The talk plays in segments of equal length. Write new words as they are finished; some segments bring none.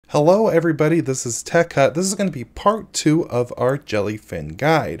Hello everybody, this is TechHut. This is going to be part 2 of our Jellyfin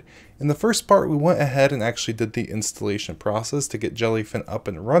guide. In the first part, we went ahead and actually did the installation process to get Jellyfin up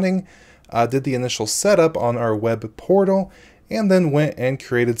and running, did the initial setup on our web portal, and then went and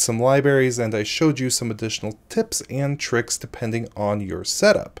created some libraries, and I showed you some additional tips and tricks depending on your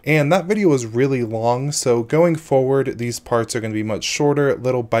setup. And that video was really long, so going forward, these parts are going to be much shorter,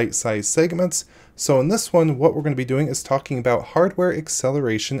 little bite-sized segments. So in this one, what we're going to be doing is talking about hardware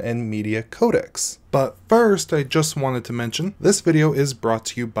acceleration and media codecs. But first, I just wanted to mention, this video is brought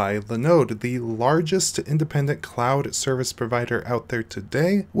to you by Linode, the largest independent cloud service provider out there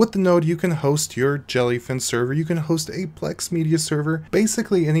today. With Linode, you can host your Jellyfin server, you can host a PLEX media server,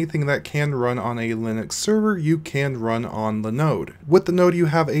 basically anything that can run on a Linux server, you can run on Linode. With Linode, you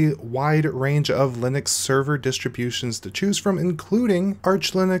have a wide range of Linux server distributions to choose from, including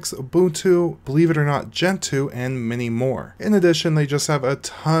Arch Linux, Ubuntu, believe it or not, Gentoo, and many more. In addition, they just have a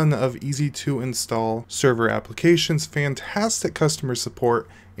ton of easy to install server applications, fantastic customer support,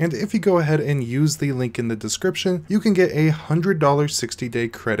 and if you go ahead and use the link in the description, you can get a $100 60-day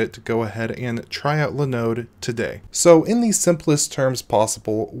credit to go ahead and try out Linode today. So in the simplest terms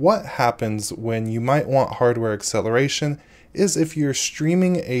possible, what happens when you might want hardware acceleration is if you're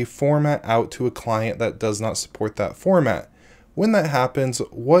streaming a format out to a client that does not support that format. When that happens,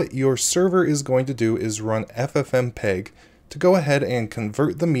 what your server is going to do is run FFmpeg to go ahead and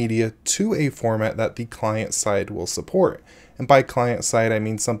convert the media to a format that the client side will support. And by client side, I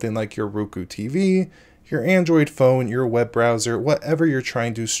mean something like your Roku TV, your Android phone, your web browser, whatever you're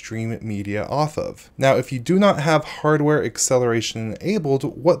trying to stream media off of. Now, if you do not have hardware acceleration enabled,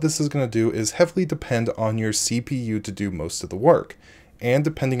 what this is going to do is heavily depend on your CPU to do most of the work. And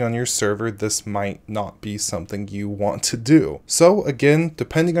depending on your server, this might not be something you want to do. So again,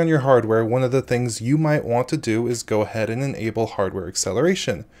 depending on your hardware, one of the things you might want to do is go ahead and enable hardware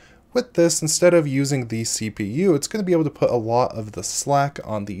acceleration. With this, instead of using the CPU, it's going to be able to put a lot of the slack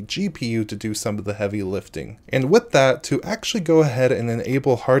on the GPU to do some of the heavy lifting. And with that, to actually go ahead and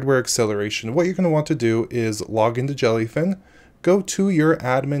enable hardware acceleration, what you're going to want to do is log into Jellyfin, go to your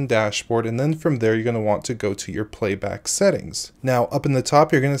admin dashboard, and then from there you're going to want to go to your playback settings. Now up in the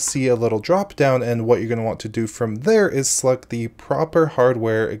top you're going to see a little drop down, and what you're going to want to do from there is select the proper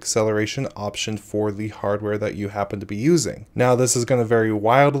hardware acceleration option for the hardware that you happen to be using. Now this is going to vary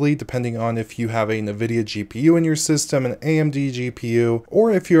wildly depending on if you have a NVIDIA GPU in your system, an AMD GPU, or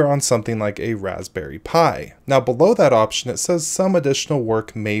if you're on something like a Raspberry Pi. Now below that option it says some additional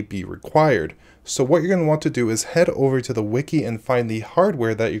work may be required. So what you're going to want to do is head over to the wiki and find the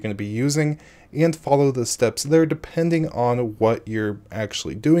hardware that you're going to be using and follow the steps there depending on what you're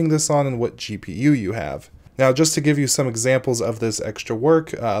actually doing this on and what GPU you have. Now just to give you some examples of this extra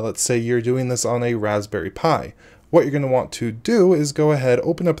work, let's say you're doing this on a Raspberry Pi. What you're going to want to do is go ahead,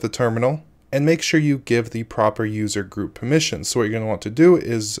 open up the terminal, and make sure you give the proper user group permission. So what you're going to want to do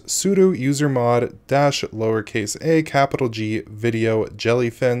is sudo usermod -lowercase a capital G video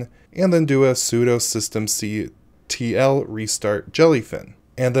Jellyfin, and then do a sudo systemctl restart Jellyfin.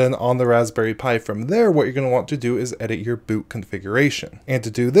 And then on the Raspberry Pi from there, what you're going to want to do is edit your boot configuration. And to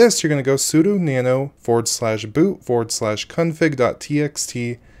do this, you're going to go sudo nano /boot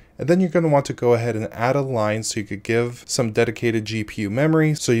 /config.txt, and then you're going to want to go ahead and add a line so you could give some dedicated GPU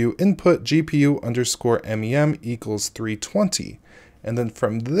memory. So you input GPU_MEM equals 320. And then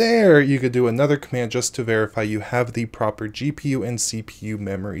from there, you could do another command just to verify you have the proper GPU and CPU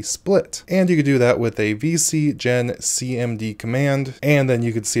memory split. And you could do that with a vcgen cmd command, and then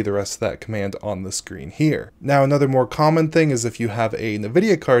you could see the rest of that command on the screen here. Now, another more common thing is if you have a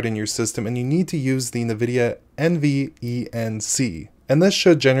NVIDIA card in your system and you need to use the NVIDIA NVENC. And this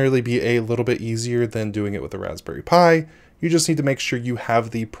should generally be a little bit easier than doing it with a Raspberry Pi. You just need to make sure you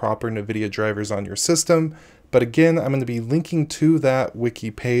have the proper NVIDIA drivers on your system. But again, I'm going to be linking to that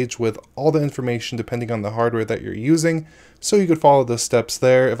wiki page with all the information depending on the hardware that you're using, so you could follow the steps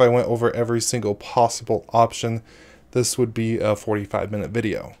there. If I went over every single possible option, this would be a 45-minute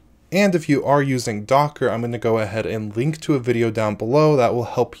video. And if you are using Docker, I'm going to go ahead and link to a video down below that will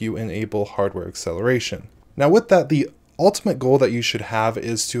help you enable hardware acceleration. Now with that, the ultimate goal that you should have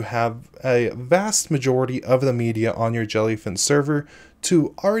is to have a vast majority of the media on your Jellyfin server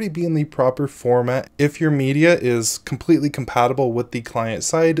to already be in the proper format. If your media is completely compatible with the client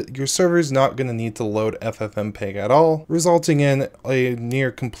side, your server is not going to need to load FFmpeg at all, resulting in a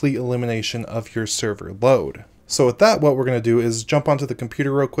near complete elimination of your server load. So with that, what we're going to do is jump onto the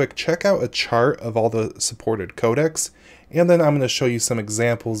computer real quick, check out a chart of all the supported codecs, and then I'm going to show you some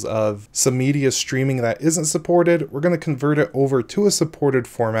examples of some media streaming that isn't supported. We're going to convert it over to a supported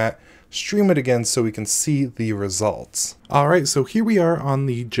format, stream it again so we can see the results. Alright, so here we are on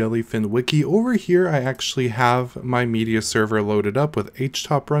the Jellyfin wiki. Over here I actually have my media server loaded up with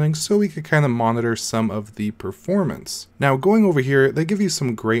htop running so we could kind of monitor some of the performance. Now going over here, they give you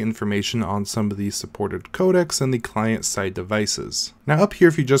some great information on some of the supported codecs and the client-side devices. Now up here,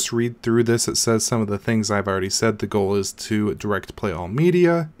 if you just read through this, it says some of the things I've already said. The goal is to direct play all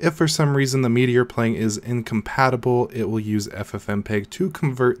media. If for some reason the media you're playing is incompatible, it will use FFmpeg to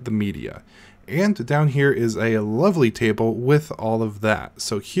convert the media. And down here is a lovely table with all of that.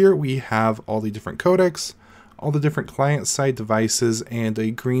 So here we have all the different codecs, all the different client-side devices, and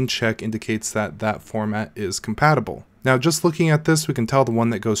a green check indicates that that format is compatible. Now just looking at this, we can tell the one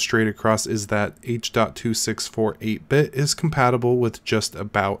that goes straight across is that H.264 8-bit is compatible with just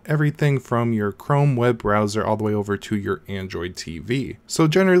about everything from your Chrome web browser all the way over to your Android TV. So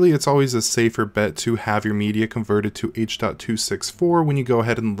generally it's always a safer bet to have your media converted to H.264 when you go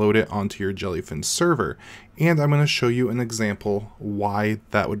ahead and load it onto your Jellyfin server. And I'm going to show you an example why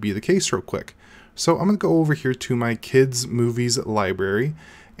that would be the case real quick. So I'm going to go over here to my kids movies library.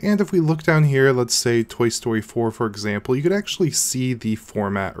 And if we look down here, let's say Toy Story 4, for example, you could actually see the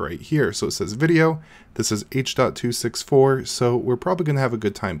format right here. So it says video, this is H.264, so we're probably going to have a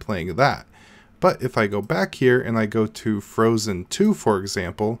good time playing that. But if I go back here and I go to Frozen 2, for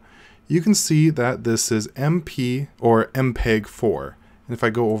example, you can see that this is MP or MPEG 4. And if I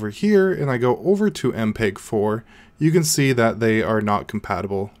go over here and I go over to MPEG 4, you can see that they are not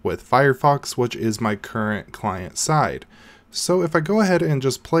compatible with Firefox, which is my current client side. So if I go ahead and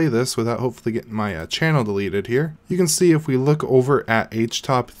just play this without hopefully getting my channel deleted here, you can see if we look over at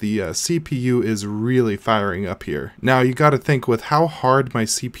htop, the CPU is really firing up here. Now you got to think with how hard my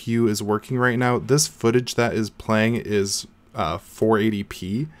CPU is working right now, this footage that is playing is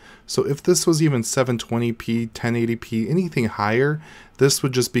 480p. So if this was even 720p, 1080p, anything higher, this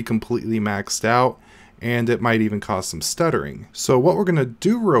would just be completely maxed out. And it might even cause some stuttering. So what we're going to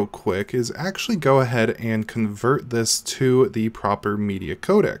do real quick is actually go ahead and convert this to the proper media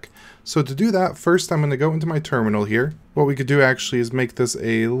codec. So to do that, first I'm going to go into my terminal here. What we could do actually is make this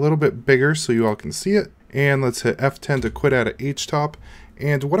a little bit bigger so you all can see it. And let's hit F10 to quit out of htop.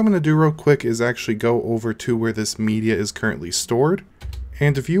 And what I'm going to do real quick is actually go over to where this media is currently stored.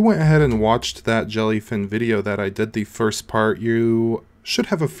 And if you went ahead and watched that Jellyfin video that I did, the first part, you should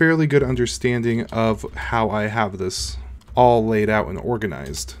have a fairly good understanding of how I have this all laid out and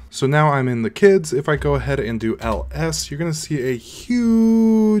organized. So now I'm in the kids. If I go ahead and do LS, you're going to see a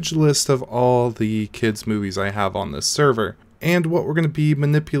huge list of all the kids movies I have on this server. And what we're going to be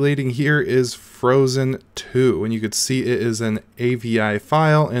manipulating here is Frozen 2. And you could see it is an AVI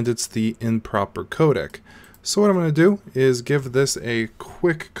file and it's the improper codec. So what I'm going to do is give this a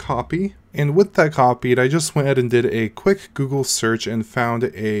quick copy. And with that copied, I just went ahead and did a quick Google search and found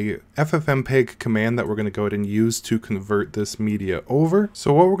a FFmpeg command that we're going to go ahead and use to convert this media over.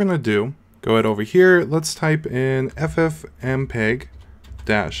 So what we're going to do, go ahead over here, let's type in ffmpeg-i,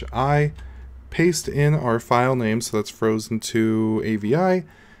 paste in our file name, so that's Frozen 2 AVI.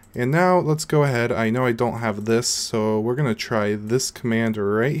 And now let's go ahead, I know I don't have this, so we're going to try this command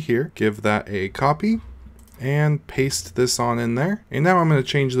right here. Give that a copy. And paste this on in there. And now I'm going to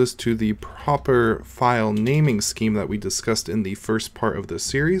change this to the proper file naming scheme that we discussed in the first part of this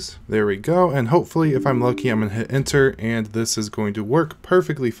series. There we go. And hopefully, if I'm lucky, I'm going to hit enter and this is going to work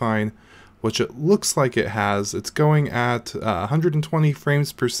perfectly fine, which it looks like it has. It's going at 120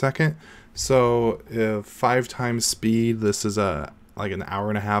 frames per second. So 5 times speed, this is like an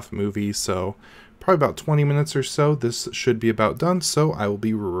hour-and-a-half movie. So probably about 20 minutes or so. This should be about done. So I will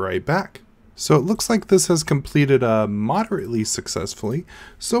be right back. So it looks like this has completed moderately successfully.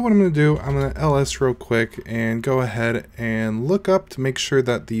 So what I'm going to do, I'm going to ls real quick and go ahead and look up to make sure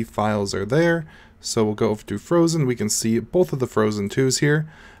that the files are there. So we'll go over to Frozen. We can see both of the Frozen 2s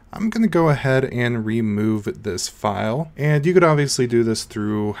here. I'm going to go ahead and remove this file. And you could obviously do this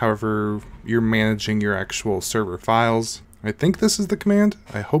through however you're managing your actual server files. I think this is the command.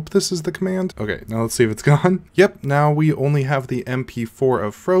 I hope this is the command. Okay, now let's see if it's gone. Yep, now we only have the MP4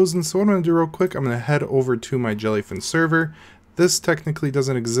 of Frozen. So what I'm going to do real quick, I'm going to head over to my Jellyfin server. This technically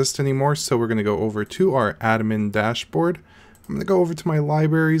doesn't exist anymore, so we're going to go over to our admin dashboard. I'm going to go over to my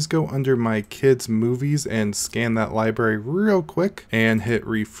libraries, go under my kids movies and scan that library real quick and hit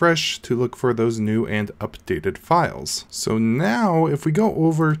refresh to look for those new and updated files. So now if we go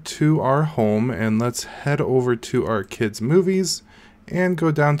over to our home and let's head over to our kids movies and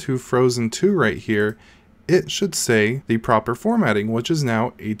go down to Frozen 2 right here, it should say the proper formatting, which is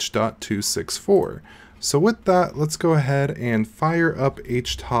now H.264. So with that, let's go ahead and fire up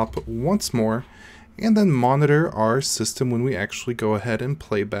htop once more and then monitor our system when we actually go ahead and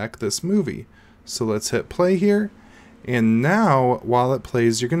play back this movie. So let's hit play here. And now, while it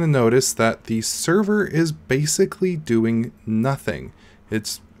plays, you're going to notice that the server is basically doing nothing.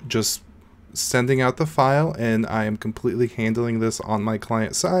 It's just sending out the file, and I am completely handling this on my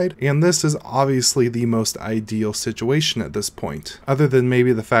client side. And this is obviously the most ideal situation at this point, other than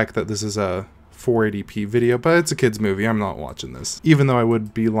maybe the fact that this is a 480p video, but it's a kid's movie. I'm not watching this. Even though I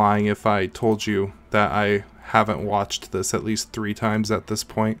would be lying if I told you that I haven't watched this at least 3 times at this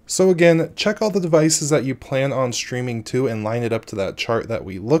point. So again, check all the devices that you plan on streaming to and line it up to that chart that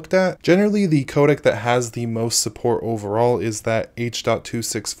we looked at. Generally, the codec that has the most support overall is that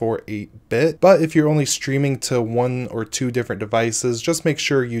H.264 8-bit, but if you're only streaming to 1 or 2 different devices, just make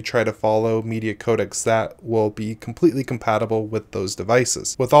sure you try to follow media codecs that will be completely compatible with those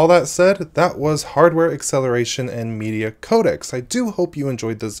devices. With all that said, that was hardware acceleration and media codecs. I do hope you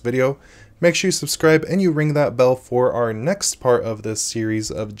enjoyed this video. Make sure you subscribe and you ring that bell for our next part of this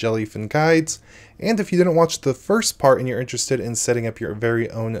series of Jellyfin guides. And if you didn't watch the first part and you're interested in setting up your very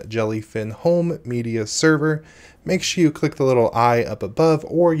own Jellyfin home media server, make sure you click the little I up above,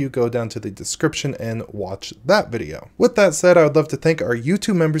 or you go down to the description and watch that video. With that said, I would love to thank our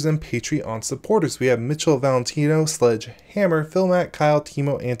YouTube members and Patreon supporters. We have Mitchell Valentino, Sledgehammer, Phil Matt, Kyle,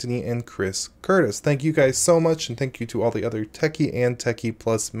 Timo, Anthony, and Chris Curtis. Thank you guys so much, and thank you to all the other Techie and Techie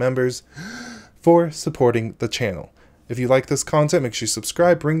Plus members for supporting the channel. If you like this content, make sure you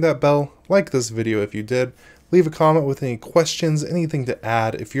subscribe, ring that bell, like this video if you did, leave a comment with any questions, anything to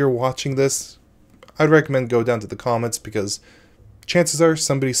add. If you're watching this, I'd recommend go down to the comments, because chances are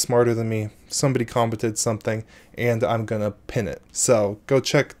somebody smarter than me, somebody commented something, and I'm gonna pin it. So go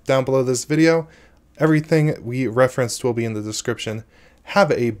check down below this video. Everything we referenced will be in the description.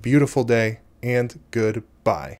 Have a beautiful day, and goodbye.